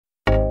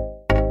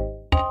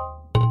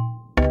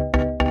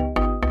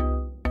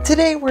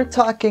Today we're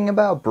talking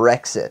about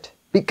Brexit,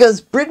 because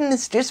Britain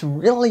is just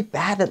really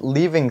bad at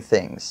leaving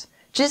things.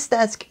 Just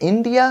ask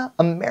India,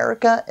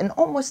 America, and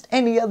almost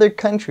any other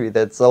country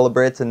that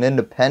celebrates an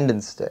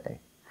Independence Day.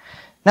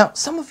 Now,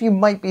 some of you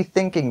might be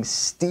thinking,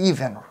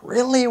 Stephen,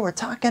 really? We're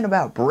talking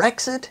about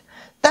Brexit?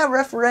 That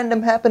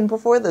referendum happened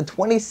before the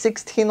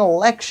 2016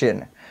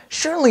 election.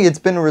 Surely it's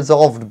been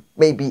resolved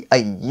maybe a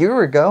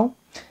year ago.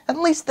 At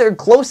least they're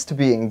close to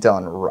being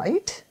done,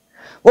 right?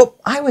 Well,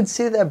 I would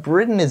say that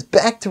Britain is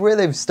back to where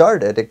they've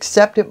started,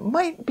 except it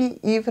might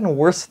be even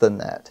worse than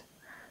that.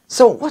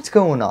 So what's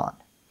going on?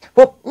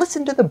 Well,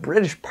 listen to the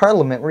British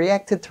Parliament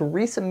react to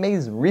Theresa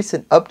May's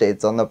recent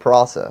updates on the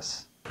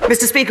process.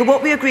 Mr. Speaker,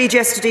 what we agreed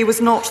yesterday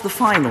was not the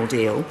final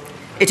deal.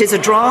 It is a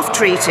draft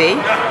treaty.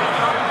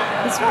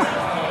 It's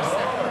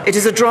not. It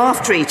is a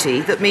draft treaty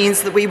that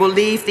means that we will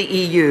leave the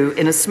EU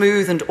in a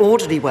smooth and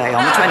orderly way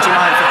on the 29th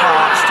of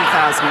March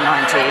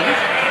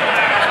 2019.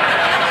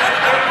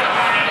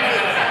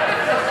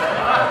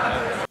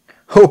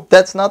 Hope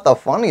that's not the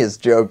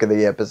funniest joke of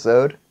the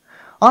episode.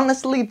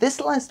 Honestly,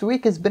 this last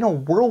week has been a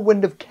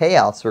whirlwind of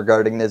chaos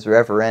regarding this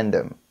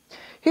referendum.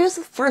 Here's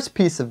the first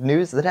piece of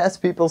news that has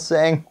people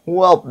saying,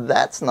 well,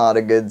 that's not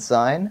a good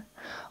sign.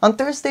 On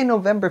Thursday,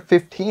 November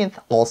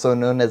 15th, also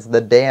known as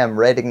the day I'm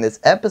writing this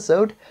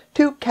episode,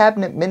 2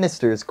 cabinet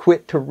ministers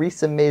quit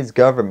Theresa May's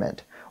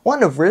government,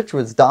 one of which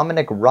was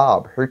Dominic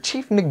Raab, her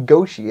chief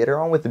negotiator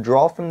on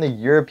withdrawal from the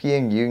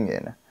European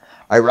Union.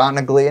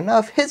 Ironically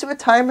enough, his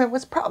retirement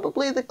was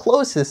probably the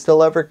closest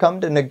he'll ever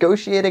come to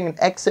negotiating an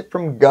exit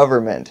from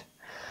government.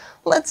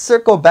 Let's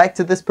circle back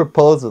to this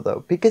proposal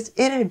though, because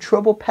it had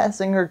trouble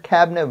passing her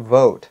cabinet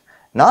vote.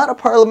 Not a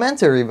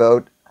parliamentary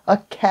vote, a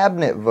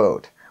cabinet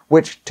vote.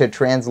 Which, to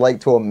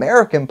translate to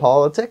American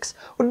politics,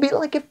 would be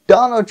like if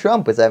Donald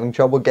Trump was having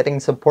trouble getting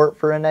support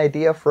for an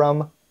idea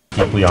from...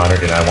 Deeply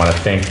honored, and I want to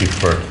thank you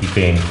for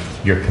keeping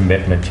your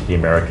commitment to the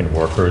American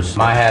workers.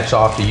 My hat's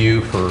off to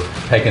you for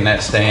taking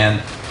that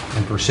stand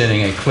and for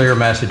sending a clear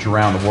message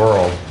around the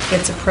world.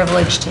 It's a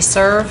privilege to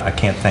serve. I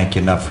can't thank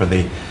you enough for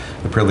the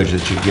privilege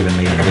that you've given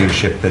me and the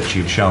leadership that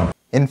you've shown.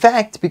 In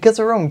fact, because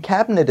her own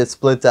cabinet is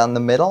split down the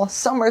middle,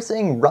 some are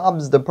saying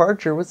Raab's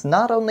departure was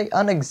not only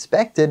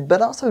unexpected, but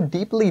also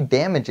deeply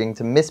damaging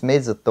to Miss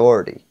May's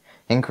authority,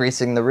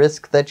 increasing the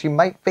risk that she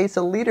might face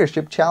a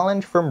leadership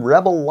challenge from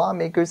rebel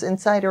lawmakers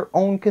inside her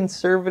own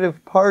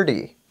Conservative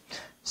Party.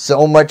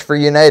 So much for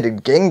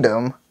United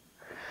Kingdom.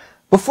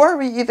 Before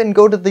we even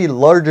go to the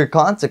larger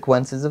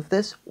consequences of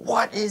this,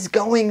 what is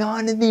going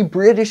on in the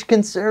British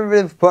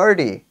Conservative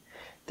Party?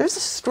 There's a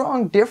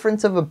strong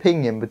difference of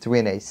opinion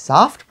between a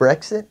soft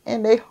Brexit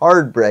and a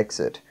hard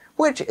Brexit,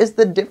 which is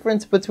the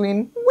difference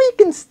between we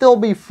can still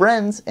be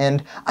friends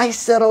and I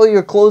set all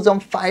your clothes on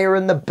fire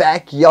in the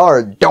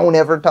backyard, don't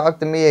ever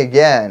talk to me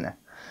again.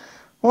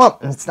 Well,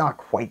 it's not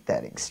quite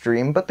that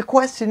extreme, but the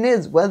question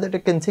is whether to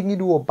continue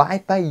to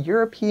abide by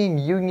European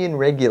Union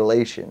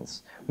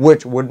regulations,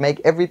 which would make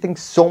everything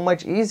so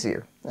much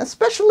easier,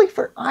 especially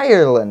for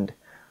Ireland,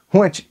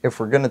 which,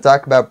 if we're going to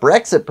talk about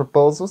Brexit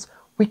proposals,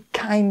 we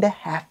kinda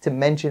have to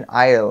mention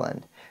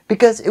Ireland,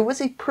 because it was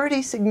a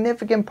pretty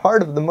significant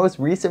part of the most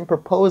recent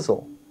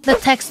proposal. The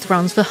text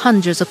runs for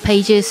hundreds of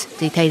pages,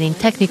 detailing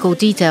technical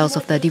details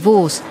of the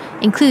divorce,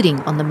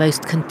 including on the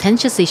most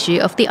contentious issue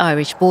of the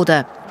Irish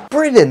border.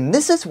 Britain,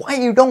 this is why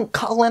you don't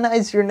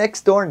colonize your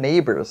next door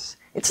neighbors.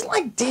 It's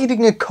like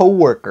dating a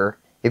coworker.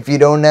 If you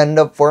don't end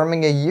up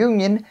forming a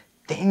union,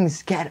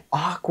 things get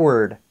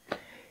awkward.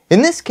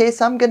 In this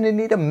case, I'm gonna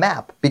need a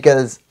map,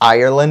 because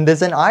Ireland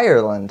isn't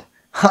Ireland.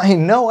 I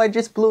know, I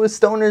just blew a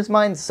stoner's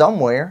mind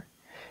somewhere.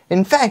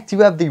 In fact,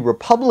 you have the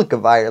Republic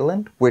of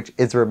Ireland, which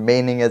is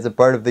remaining as a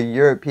part of the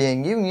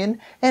European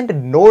Union,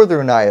 and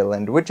Northern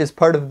Ireland, which is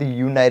part of the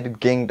United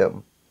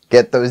Kingdom.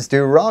 Get those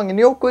two wrong and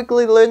you'll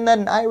quickly learn that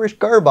an Irish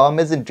car bomb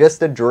isn't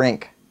just a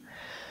drink.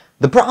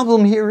 The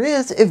problem here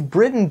is, if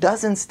Britain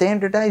doesn't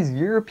standardize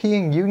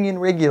European Union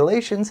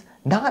regulations,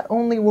 not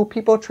only will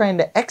people trying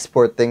to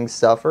export things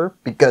suffer,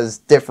 because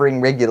differing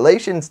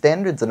regulation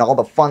standards and all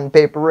the fun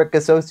paperwork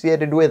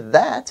associated with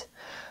that,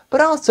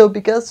 but also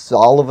because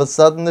all of a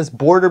sudden this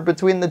border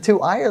between the two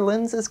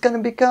Irelands is going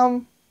to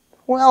become,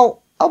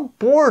 well, a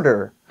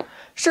border.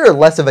 Sure,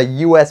 less of a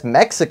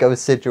US-Mexico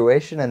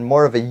situation and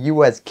more of a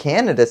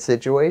US-Canada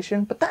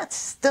situation, but that's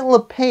still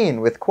a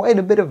pain with quite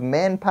a bit of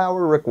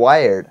manpower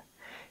required.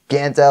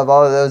 Can't have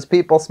all of those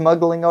people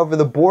smuggling over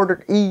the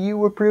border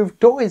EU-approved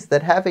toys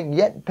that haven't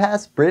yet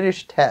passed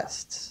British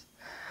tests.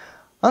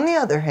 On the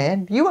other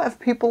hand, you have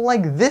people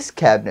like this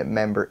cabinet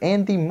member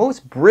and the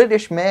most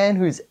British man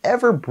who's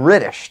ever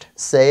Britished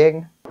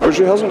saying, But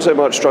she hasn't so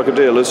much struck a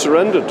deal as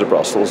surrendered to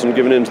Brussels and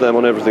given in to them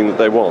on everything that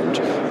they want,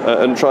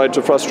 and tried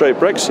to frustrate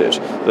Brexit,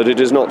 that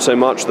it is not so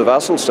much the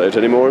vassal state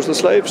anymore as the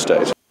slave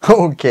state.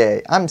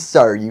 Okay, I'm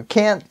sorry, you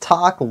can't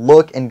talk,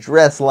 look, and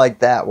dress like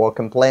that while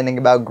complaining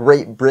about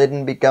Great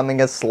Britain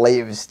becoming a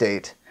slave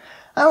state.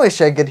 I wish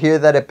I could hear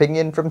that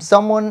opinion from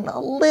someone a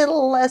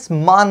little less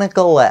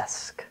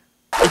Monica-esque.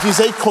 It is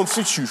a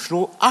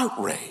constitutional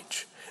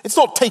outrage. It's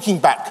not taking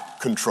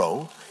back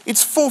control,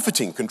 it's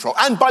forfeiting control.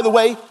 And by the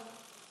way,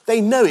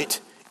 They know it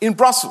in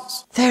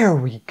Brussels. There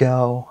we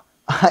go.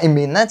 I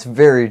mean, that's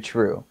very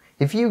true.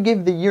 If you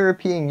give the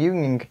European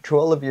Union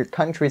control of your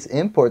country's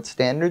import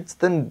standards,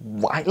 then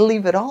why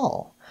leave it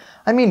all?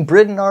 I mean,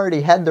 Britain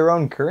already had their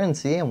own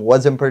currency and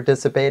wasn't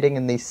participating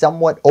in the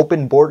somewhat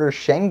open border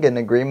Schengen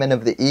agreement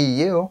of the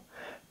EU.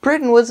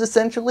 Britain was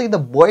essentially the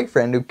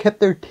boyfriend who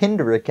kept their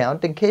Tinder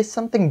account in case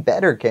something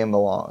better came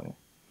along.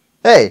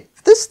 Hey,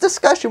 if this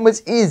discussion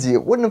was easy,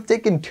 it wouldn't have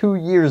taken 2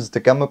 years to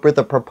come up with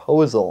a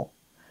proposal.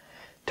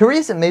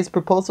 Theresa May's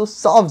proposal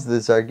solves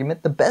this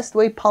argument the best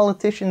way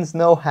politicians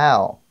know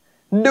how: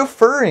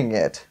 deferring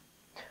it.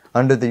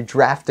 Under the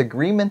draft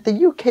agreement,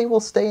 the UK will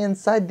stay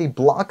inside the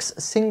bloc's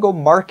single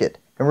market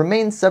and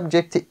remain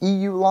subject to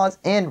EU laws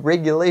and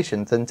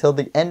regulations until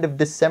the end of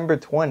December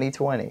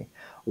 2020,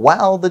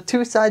 while the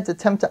two sides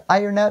attempt to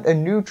iron out a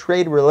new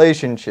trade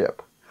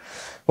relationship.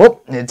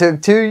 Well, it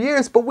took 2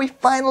 years, but we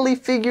finally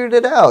figured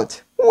it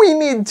out. We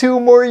need 2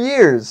 more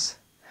years.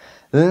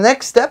 The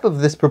next step of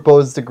this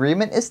proposed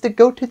agreement is to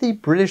go to the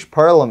British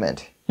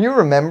Parliament. You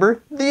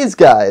remember, these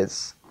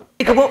guys.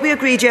 What we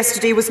agreed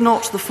yesterday was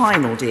not the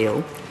final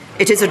deal.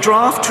 It is a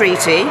draft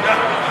treaty.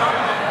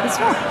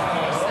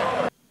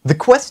 The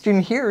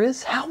question here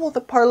is, how will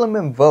the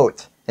Parliament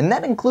vote? And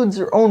that includes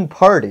their own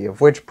party,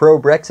 of which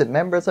pro-Brexit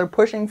members are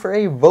pushing for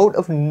a vote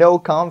of no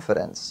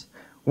confidence,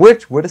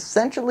 which would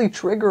essentially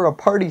trigger a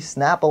party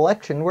snap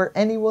election where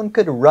anyone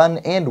could run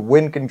and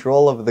win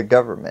control of the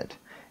government,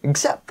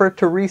 except for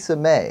Theresa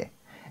May.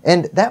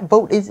 And that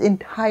vote is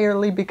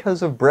entirely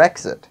because of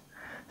Brexit.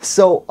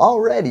 So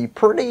already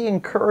pretty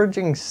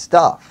encouraging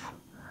stuff.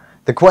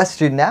 The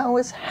question now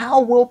is,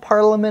 how will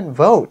Parliament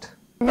vote?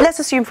 Let's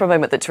assume for a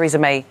moment that Theresa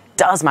May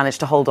does manage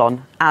to hold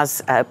on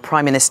as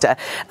Prime Minister.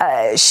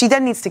 She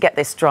then needs to get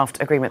this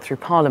draft agreement through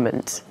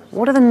Parliament.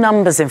 What are the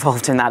numbers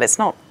involved in that? It's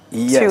not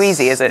too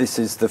easy, is it? This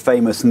is the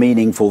famous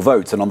meaningful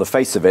vote, and on the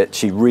face of it,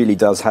 she really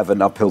does have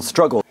an uphill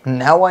struggle.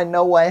 Now I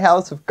know why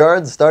House of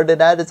Cards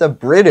started out as a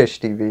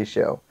British TV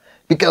show.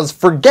 Because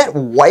forget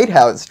White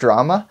House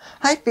drama,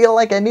 I feel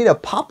like I need a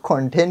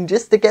popcorn tin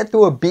just to get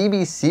through a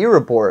BBC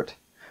report.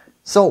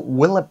 So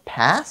will it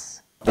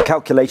pass? The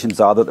calculations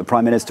are that the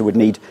Prime Minister would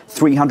need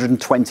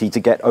 320 to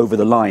get over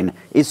the line.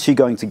 Is she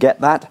going to get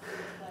that?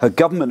 Her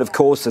government, of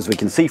course, as we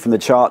can see from the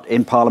chart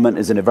in Parliament,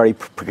 is in a very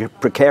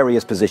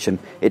precarious position.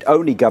 It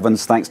only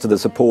governs thanks to the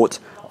support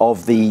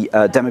of the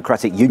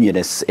Democratic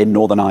Unionists in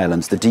Northern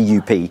Ireland, the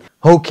DUP.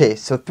 Okay,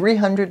 so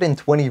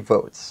 320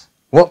 votes.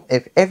 Well,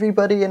 if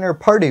everybody in her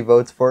party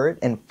votes for it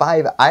and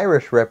 5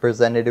 Irish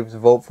representatives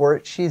vote for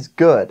it, she's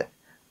good.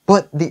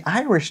 But the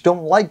Irish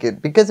don't like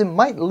it because it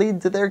might lead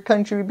to their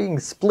country being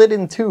split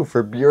in 2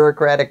 for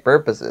bureaucratic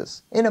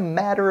purposes in a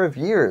matter of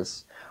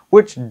years,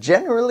 which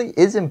generally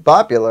isn't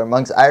popular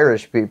amongst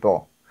Irish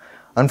people.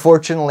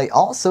 Unfortunately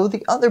also,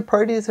 the other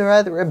parties are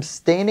either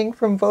abstaining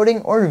from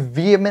voting or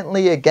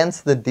vehemently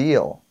against the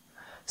deal.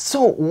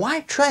 So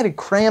why try to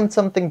cram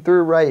something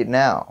through right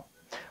now?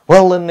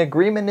 Well, an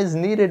agreement is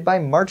needed by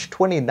March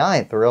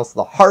 29th, or else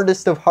the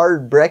hardest of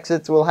hard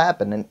Brexits will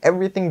happen and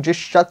everything just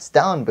shuts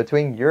down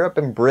between Europe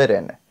and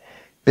Britain.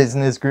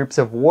 Business groups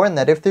have warned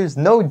that if there's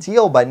no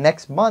deal by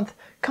next month,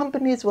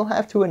 companies will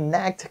have to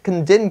enact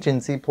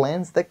contingency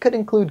plans that could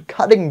include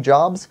cutting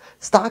jobs,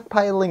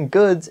 stockpiling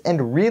goods, and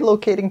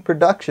relocating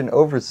production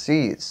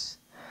overseas.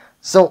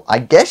 So I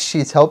guess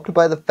she's helped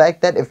by the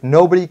fact that if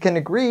nobody can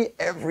agree,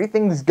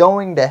 everything's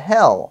going to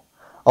hell.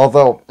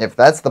 Although, if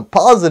that's the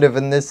positive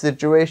in this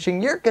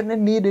situation, you're gonna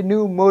need a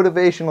new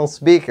motivational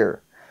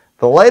speaker.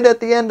 The light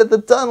at the end of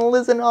the tunnel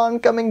is an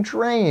oncoming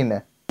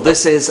train.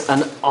 This is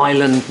an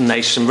island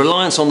nation,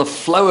 reliant on the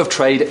flow of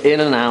trade in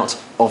and out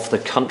of the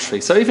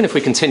country. So even if we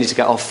continue to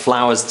get our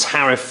flowers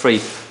tariff-free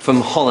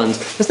from Holland,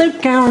 there's no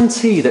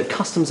guarantee that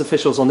customs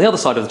officials on the other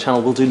side of the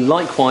channel will do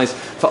likewise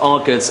for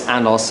our goods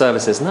and our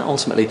services. And that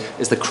ultimately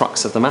is the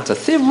crux of the matter.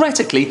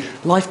 Theoretically,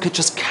 life could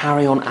just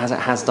carry on as it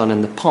has done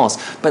in the past,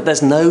 but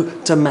there's no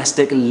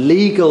domestic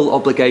legal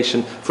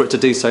obligation for it to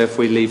do so if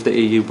we leave the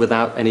EU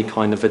without any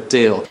kind of a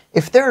deal.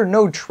 If there are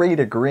no trade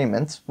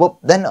agreements, well,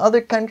 then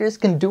other countries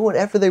can do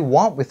whatever they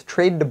want with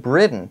trade to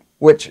Britain,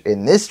 which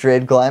in this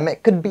trade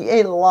climate could be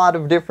a lot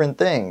of different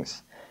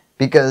things.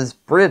 Because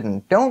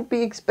Britain, don't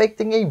be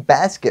expecting a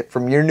basket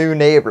from your new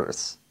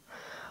neighbours.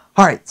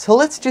 Alright, so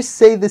let's just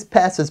say this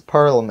passes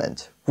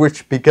Parliament,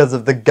 which because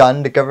of the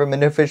gun to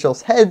government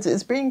officials' heads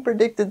is being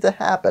predicted to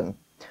happen.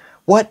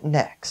 What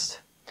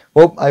next?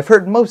 Well, I've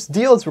heard most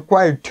deals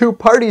require 2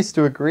 parties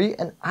to agree,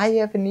 and I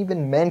haven't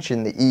even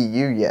mentioned the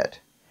EU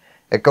yet.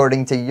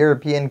 According to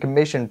European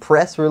Commission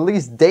Press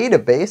Release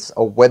Database,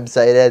 a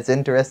website as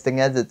interesting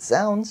as it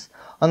sounds,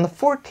 on the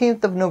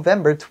 14th of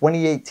November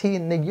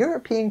 2018, the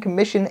European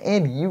Commission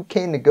and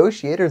UK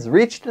negotiators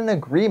reached an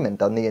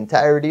agreement on the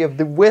entirety of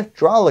the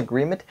withdrawal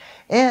agreement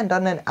and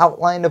on an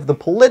outline of the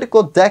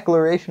political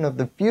declaration of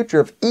the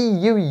future of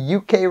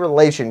EU-UK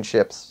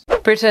relationships.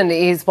 Britain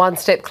is one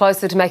step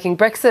closer to making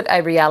Brexit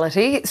a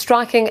reality,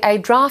 striking a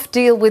draft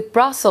deal with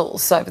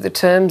Brussels over the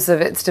terms of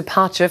its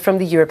departure from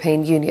the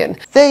European Union.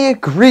 They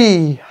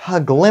agree, a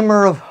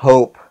glimmer of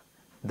hope.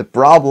 The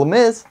problem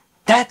is,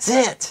 that's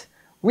it!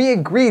 We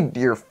agreed to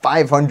your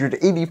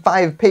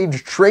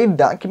 585-page trade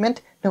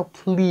document, now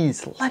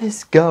please let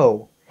us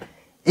go.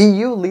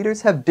 EU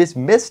leaders have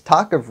dismissed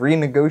talk of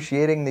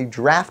renegotiating the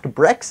draft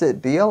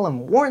Brexit deal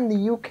and warned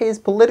the UK's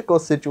political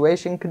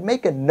situation could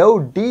make a no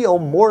deal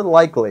more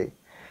likely.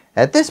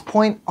 At this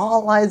point,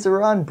 all eyes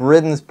are on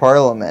Britain's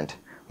Parliament.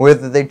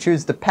 Whether they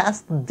choose to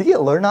pass the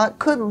deal or not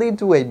could lead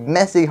to a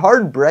messy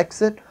hard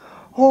Brexit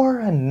or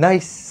a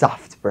nice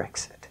soft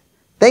Brexit.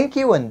 Thank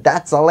you, and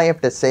that's all I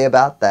have to say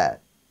about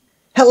that.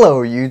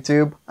 Hello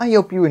YouTube, I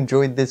hope you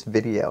enjoyed this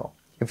video.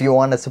 If you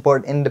want to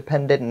support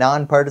independent,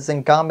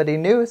 nonpartisan comedy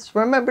news,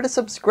 remember to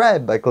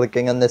subscribe by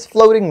clicking on this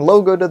floating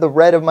logo to the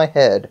right of my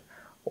head.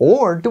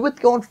 Or do it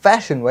the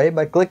old-fashioned way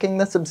by clicking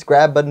the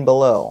subscribe button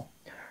below.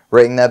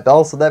 Ring that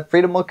bell so that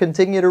freedom will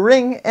continue to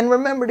ring, and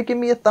remember to give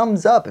me a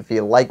thumbs up if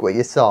you like what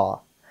you saw.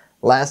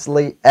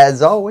 Lastly,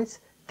 as always,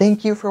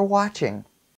 thank you for watching.